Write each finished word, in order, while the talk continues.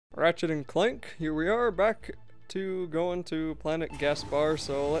Ratchet and Clank. Here we are back to going to planet Gaspar,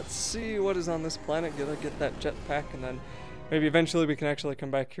 so let's see what is on this planet. Gotta get that jetpack, and then maybe eventually we can actually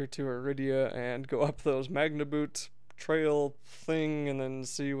come back here to Iridia and go up those Magna Boot trail thing and then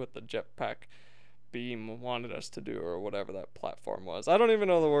see what the jetpack beam wanted us to do, or whatever that platform was. I don't even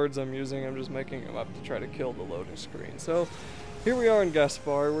know the words I'm using, I'm just making them up to try to kill the loading screen. So here we are in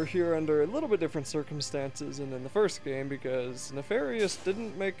Gaspar. We're here under a little bit different circumstances than in the first game, because Nefarious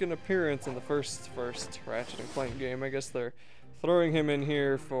didn't make an appearance in the first Ratchet and Clank game. I guess they're throwing him in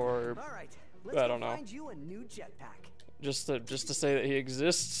here for, I don't know, just to say that he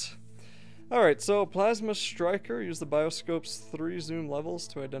exists. Alright, so Plasma Striker. Use the Bioscope's 3 zoom levels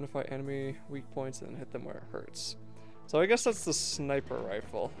to identify enemy weak points and hit them where it hurts. So I guess that's the sniper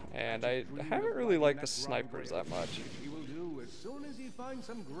rifle, and I haven't really liked the snipers that much.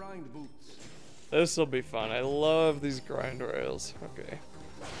 This will be fun. I love these grind rails. Okay.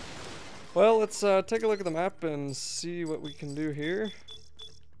 Well, let's take a look at the map and see what we can do here.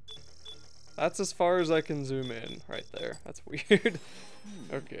 That's as far as I can zoom in, right there. That's weird.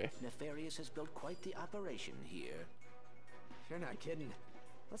 Okay. Nefarious has built quite the operation here. You're not kidding.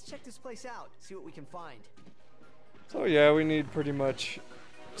 Let's check this place out, see what we can find. So yeah, we need pretty much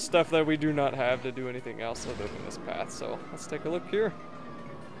stuff that we do not have to do anything else other than this path. So let's take a look here.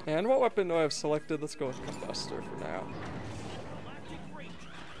 And what weapon do I have selected? Let's go with Combustor for now.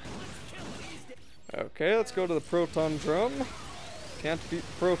 Okay, let's go to the Proton Drum. Can't beat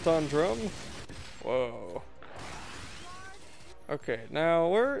the Proton Drum. Whoa. Okay, now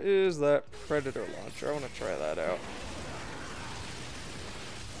where is that Predator launcher? I want to try that out.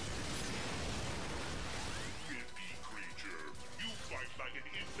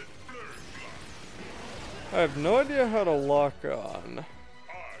 I have no idea how to lock on.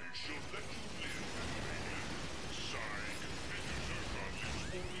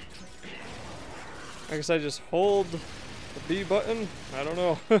 I guess I just hold the B button? I don't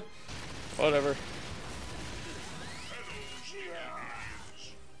know. Whatever.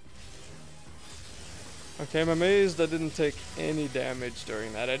 Okay, I'm amazed I didn't take any damage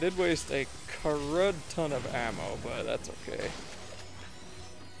during that. I did waste a crud ton of ammo, but that's okay.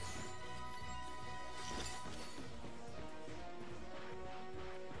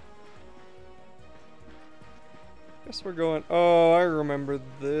 Guess we're going. Oh, I remember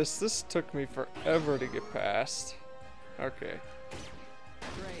this. This took me forever to get past. Okay.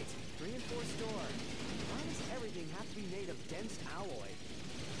 Great. Reinforced door. Why does everything have to be made of dense alloy?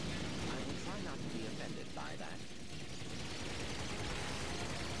 I will try not to be offended by that.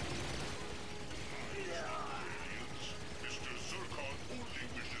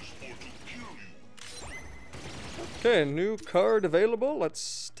 Okay, new card available.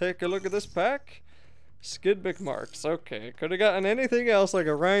 Let's take a look at this pack. Skid McMarks. Okay, could have gotten anything else like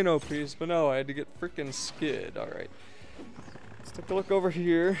a rhino piece, but no, I had to get freaking Skid. Alright. Let's take a look over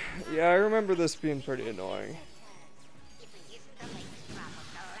here. Yeah, I remember this being pretty annoying.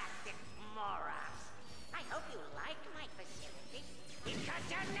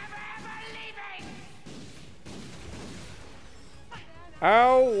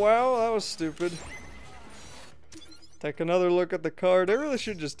 Ow, wow, that was stupid. Take another look at the card. I really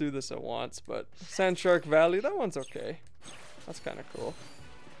should just do this at once, but Sandshark Valley, that one's okay. That's kind of cool.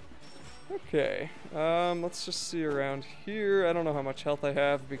 Okay, let's just see around here. I don't know how much health I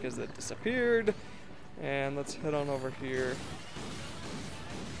have because it disappeared. And let's head on over here.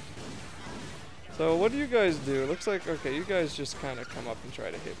 So what do you guys do? It looks like, okay, you guys just kind of come up and try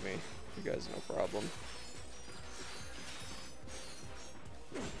to hit me. You guys, no problem.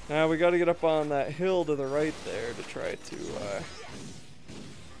 Now we gotta get up on that hill to the right there to try to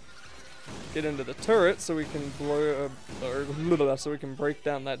get into the turret so we can blow, so we can break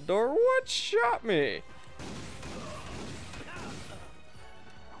down that door. What shot me?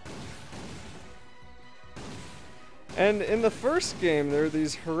 And in the first game, there were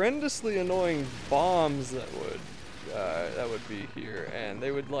these horrendously annoying bombs that would be here, and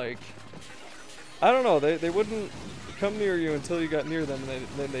they would, like, I don't know, they wouldn't come near you until you got near them, and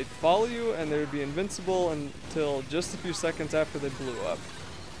then they'd follow you, and they would be invincible until just a few seconds after they blew up.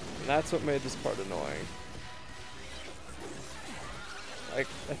 And that's what made this part annoying. Like,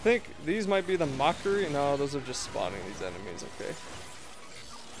 I think these might be the Mockery. No, those are just spawning these enemies, okay.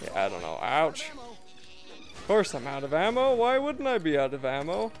 Yeah, I don't know. Ouch. Of course I'm out of ammo. Why wouldn't I be out of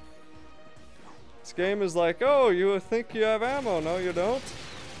ammo? This game is like, oh, you think you have ammo. No, you don't.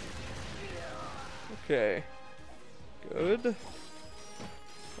 Okay. Good.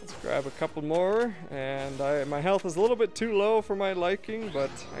 Let's grab a couple more, and my health is a little bit too low for my liking,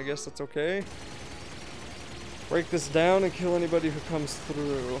 but I guess it's okay. break this down and kill anybody who comes through.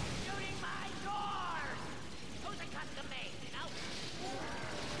 Shooting my doors! Who's a custom made, you know?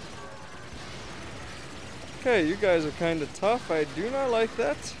 Okay, you guys are kind of tough. I do not like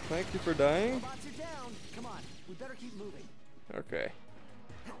that. Thank you for dying. Robots are down. Come on, we better keep moving. Okay.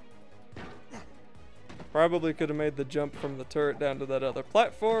 Probably could have made the jump from the turret down to that other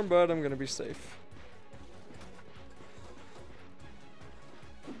platform, but I'm gonna be safe.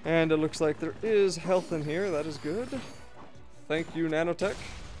 And it looks like there is health in here. That is good. Thank you, nanotech.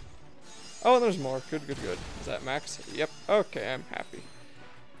 Oh, and there's more. Good, good, good. Is that max? Yep. Okay, I'm happy.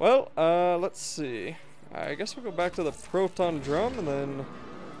 Well, let's see. I guess we'll go back to the proton drum and then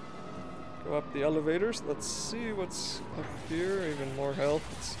go up the elevators. Let's see what's up here. Even more health.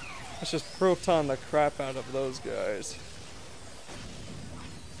 Let's just proton the crap out of those guys.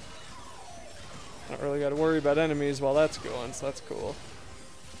 Not really got to worry about enemies while that's going, so that's cool.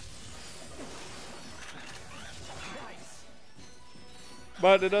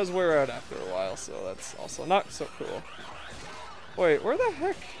 But it does wear out after a while, so that's also not so cool. Wait, where the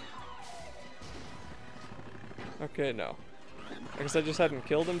heck? Okay, no. I guess I just hadn't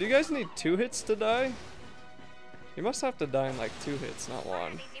killed him. Do you guys need 2 hits to die? You must have to die in like 2 hits, not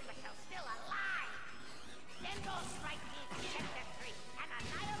 1.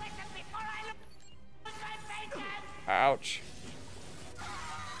 Ouch.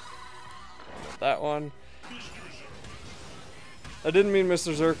 That one. I didn't mean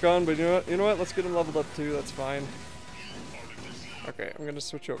Mr. Zircon, but you know what? You know what? Let's get him leveled up too. That's fine. Okay, I'm gonna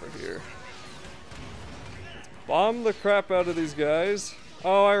switch over here. Bomb the crap out of these guys.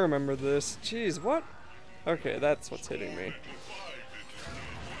 Oh, I remember this. Jeez, what? Okay, that's what's hitting me.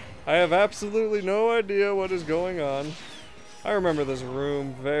 I have absolutely no idea what is going on. I remember this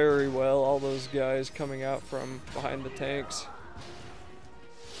room very well. All those guys coming out from behind the tanks.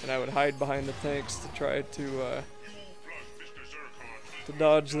 And I would hide behind the tanks to try to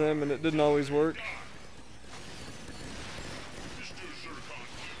dodge them, and it didn't always work.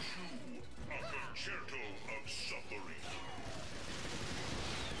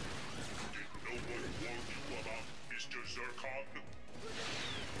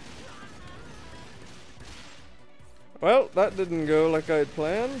 Well, that didn't go like I had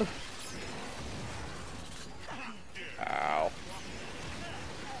planned. Ow.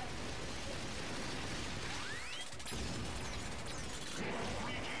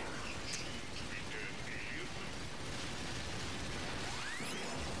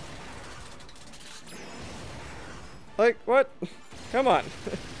 Like, what? Come on.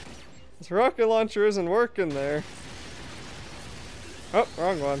 This rocket launcher isn't working there. Oh,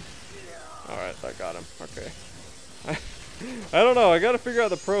 wrong one. Alright, that got him. Okay. I don't know. I gotta figure out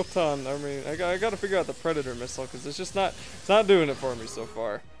the proton. I mean, I gotta figure out the predator missile because it's not doing it for me so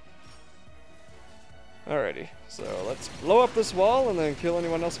far. Alrighty, so let's blow up this wall and then kill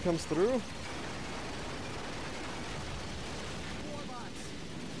anyone else who comes through.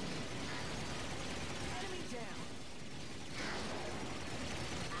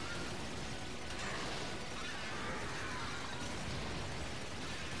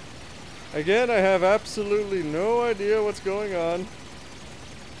 Again, I have absolutely no idea what's going on.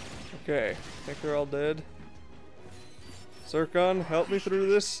 Okay, I think they're all dead. Zircon, help me through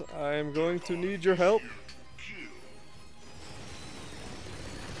this. I am going to need your help.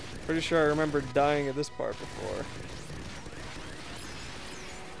 Pretty sure I remember dying at this part before.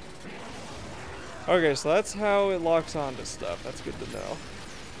 Okay, so that's how it locks onto stuff. That's good to know.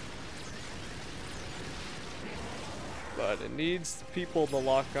 But it needs people to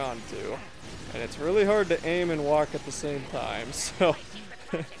lock onto. And it's really hard to aim and walk at the same time, so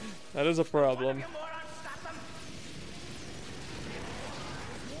that is a problem.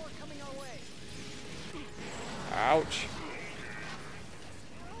 Ouch.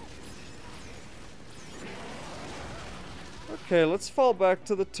 Okay, let's fall back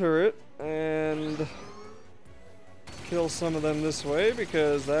to the turret and kill some of them this way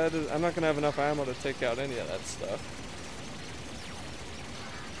because I'm not gonna have enough ammo to take out any of that stuff.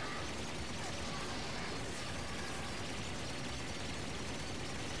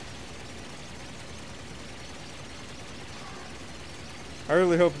 I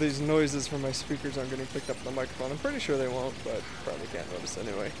really hope these noises from my speakers aren't getting picked up on the microphone. I'm pretty sure they won't, but probably can't notice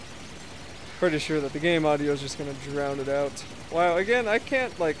anyway. Pretty sure that the game audio is just gonna drown it out. Wow, again, I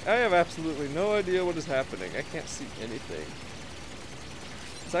can't, I have absolutely no idea what is happening. I can't see anything.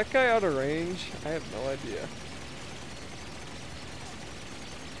 Is that guy out of range? I have no idea.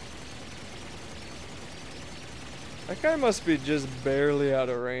 That guy must be just barely out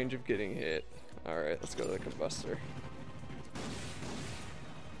of range of getting hit. Alright, let's go to the combustor.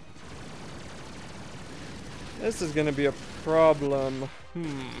 This is gonna be a problem. Oh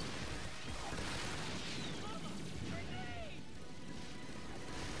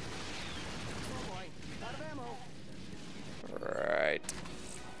boy, out of ammo. Right.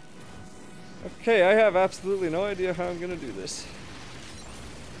 Okay, I have absolutely no idea how I'm gonna do this.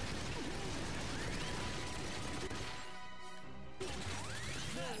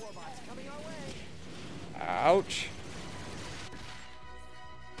 More warbots coming our way. Ouch.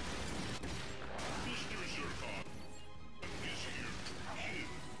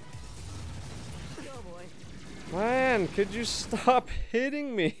 Oh boy. Man, could you stop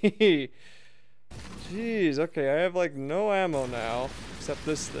hitting me? Jeez, okay, I have like no ammo now, except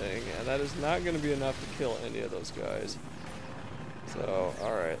this thing, and that is not going to be enough to kill any of those guys. So,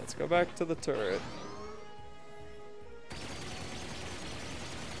 alright, let's go back to the turret.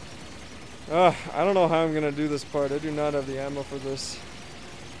 I don't know how I'm going to do this part. I do not have the ammo for this.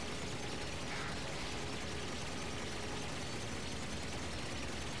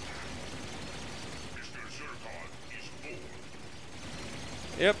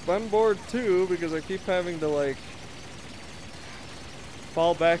 Yep, I'm bored too because I keep having to like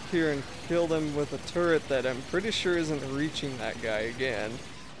fall back here and kill them with a turret that I'm pretty sure isn't reaching that guy again.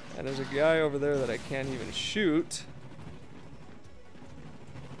 And there's a guy over there that I can't even shoot.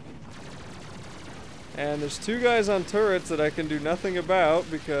 And there's two guys on turrets that I can do nothing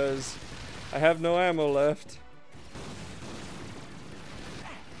about because I have no ammo left.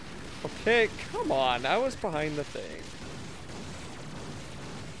 Okay, come on, I was behind the thing.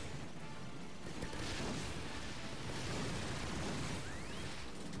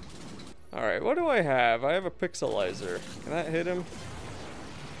 Alright, what do I have? I have a pixelizer. Can that hit him?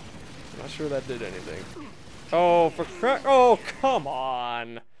 I'm not sure that did anything. Oh, for crap. Oh, come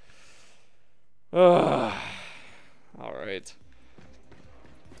on. Ugh. Alright.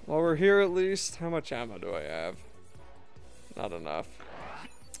 While we're here at least, how much ammo do I have? Not enough.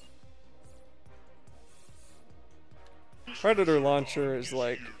 Predator launcher is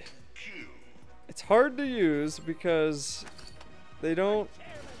like... It's hard to use because they don't...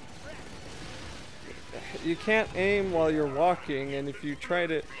 You can't aim while you're walking, and if you try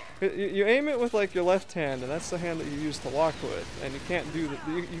to... You aim it with like your left hand, and that's the hand that you use to walk with, and you can't do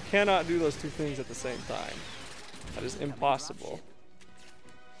you cannot do those two things at the same time. That is impossible.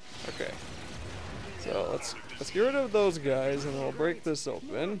 Okay. So let's get rid of those guys, and we'll break this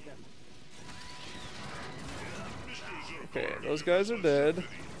open. Okay, those guys are dead.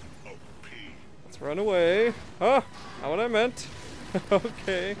 Let's run away. Oh, not what I meant.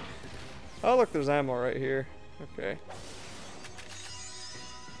 Okay. Oh, look, there's ammo right here. Okay.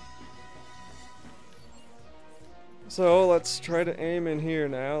 So, let's try to aim in here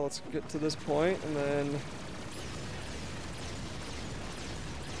now. Let's get to this point, and then...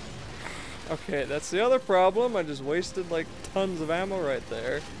 Okay, that's the other problem. I just wasted, like, tons of ammo right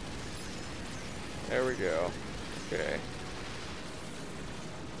there. There we go. Okay.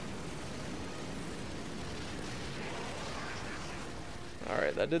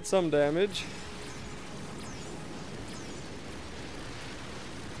 Alright, that did some damage.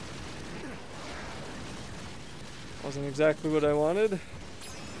 Wasn't exactly what I wanted.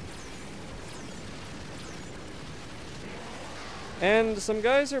 And some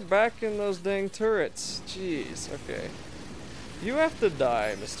guys are back in those dang turrets. Jeez, okay. You have to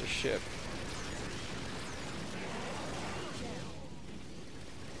die, Mr. Ship.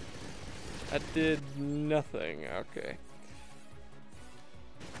 That did nothing, okay.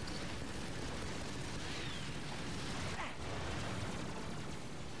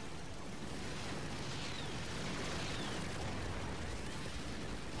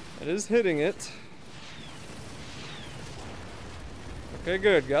 It is hitting it. Okay,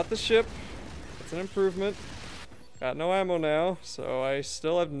 good. Got the ship. That's an improvement. Got no ammo now, so I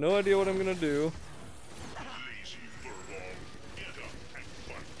still have no idea what I'm gonna do.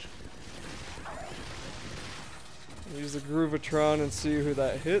 Use the Groovatron and see who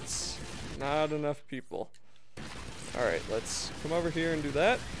that hits. Not enough people. Alright, let's come over here and do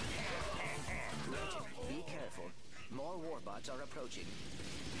that. Be careful. More warbots are approaching.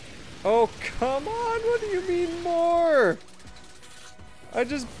 Oh, come on! What do you mean more? I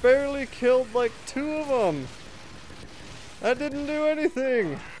just barely killed like 2 of them. That didn't do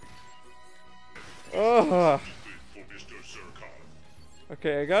anything. Ugh.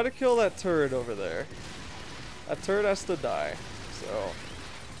 Okay, I gotta kill that turret over there. That turret has to die. So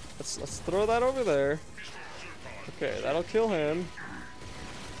let's throw that over there. Okay, that'll kill him.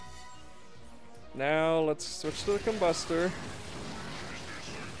 Now let's switch to the combustor.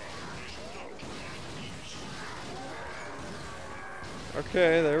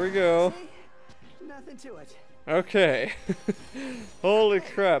 Okay, there we go. Nothing to it. Okay. Holy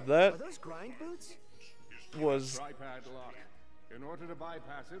crap, Are that those grind boots? was... Tripad lock. In order to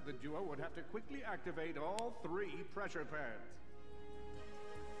bypass it, the duo would have to quickly activate all 3 pressure pads.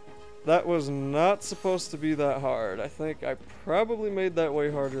 That was not supposed to be that hard. I think I probably made that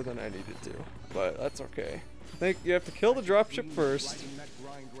way harder than I needed to. But that's okay. I think you have to kill the dropship first. Sliding that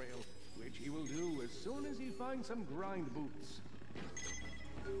grind rail, which he will do as soon as he finds some grind boots.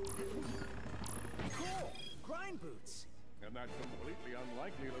 Cool! Grind boots! And that completely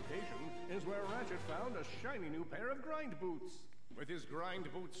unlikely location is where Ratchet found a shiny new pair of grind boots. With his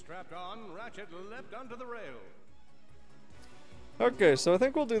grind boots strapped on, Ratchet leapt onto the rail. Okay, so I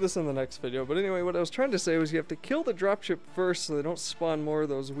think we'll do this in the next video, but anyway, what I was trying to say was you have to kill the dropship first so they don't spawn more of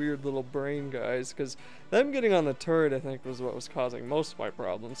those weird little brain guys, because them getting on the turret I think was what was causing most of my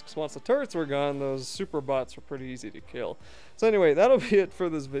problems, because once the turrets were gone, those super bots were pretty easy to kill. So anyway, that'll be it for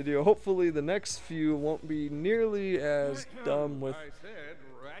this video. Hopefully the next few won't be nearly as dumb with... I said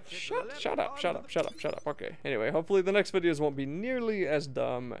Ratchet Shut up. Okay. Anyway, hopefully the next videos won't be nearly as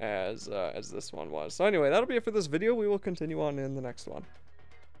dumb as this one was. So anyway, that'll be it for this video. We will continue on in the next one.